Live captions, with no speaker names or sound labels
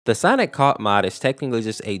The Sonic Caught mod is technically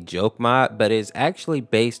just a joke mod, but is actually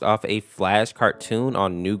based off a Flash cartoon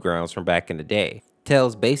on Newgrounds from back in the day.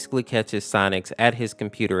 Tails basically catches Sonic at his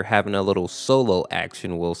computer having a little solo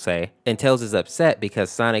action, we'll say, and Tails is upset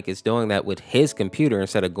because Sonic is doing that with his computer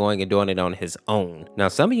instead of going and doing it on his own. Now,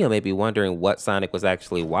 some of you may be wondering what Sonic was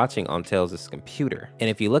actually watching on Tails' computer, and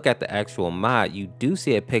if you look at the actual mod, you do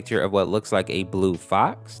see a picture of what looks like a blue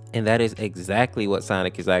fox, and that is exactly what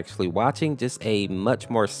Sonic is actually watching, just a much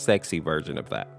more sexy version of that.